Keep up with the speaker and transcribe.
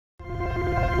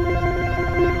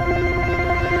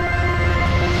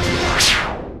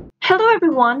Hello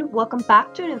everyone, welcome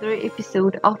back to another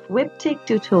episode of Webtech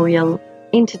Tutorial.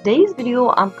 In today's video,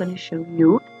 I'm going to show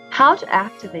you how to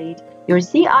activate your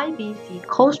CIBC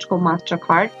Costco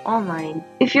MasterCard online.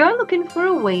 If you're looking for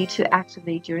a way to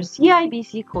activate your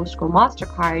CIBC Costco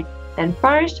MasterCard, then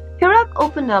first, here I've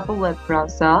opened up a web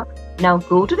browser. Now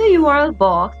go to the URL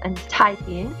box and type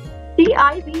in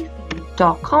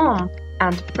CIBC.com.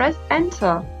 and press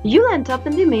enter. You'll end up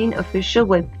in the main official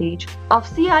webpage of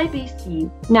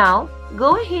CIBC. Now,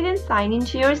 go ahead and sign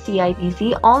into your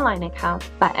CIBC online account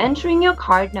by entering your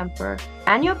card number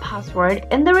and your password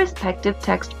in the respective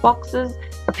text boxes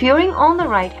appearing on the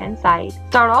right hand side.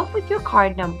 Start off with your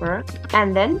card number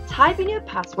and then type in your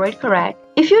password correct.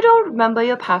 If you don't remember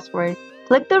your password,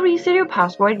 click the reset your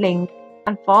password link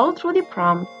and follow through the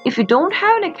prompts. If you don't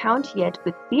have an account yet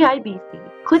with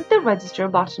CIBC, click the register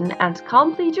button and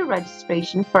complete your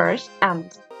registration first,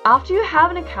 and after you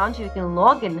have an account you can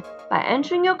log in by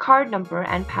entering your card number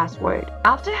and password.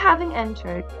 After having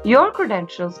entered your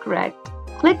credentials correct,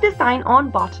 click the sign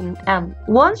on button, and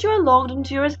once you are logged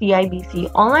into your CIBC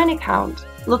online account,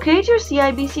 locate your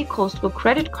CIBC Costco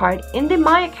credit card in the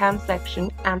My Account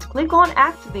section and click on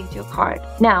Activate your card.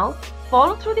 Now,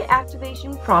 follow through the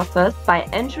activation process by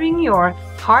entering your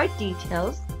card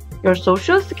details, your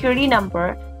social security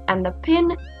number, and the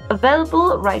PIN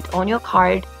available right on your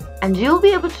card, and you'll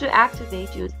be able to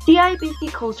activate your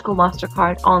CIBC Costco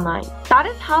MasterCard online. That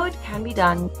is how it can be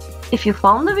done. If you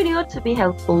found the video to be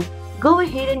helpful, go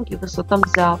ahead and give us a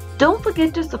thumbs up. Don't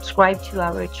forget to subscribe to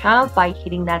our channel by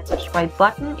hitting that subscribe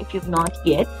button if you've not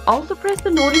yet. Also press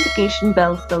the notification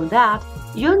bell so that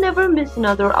you'll never miss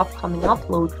another upcoming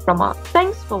upload from us.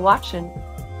 Thanks for watching.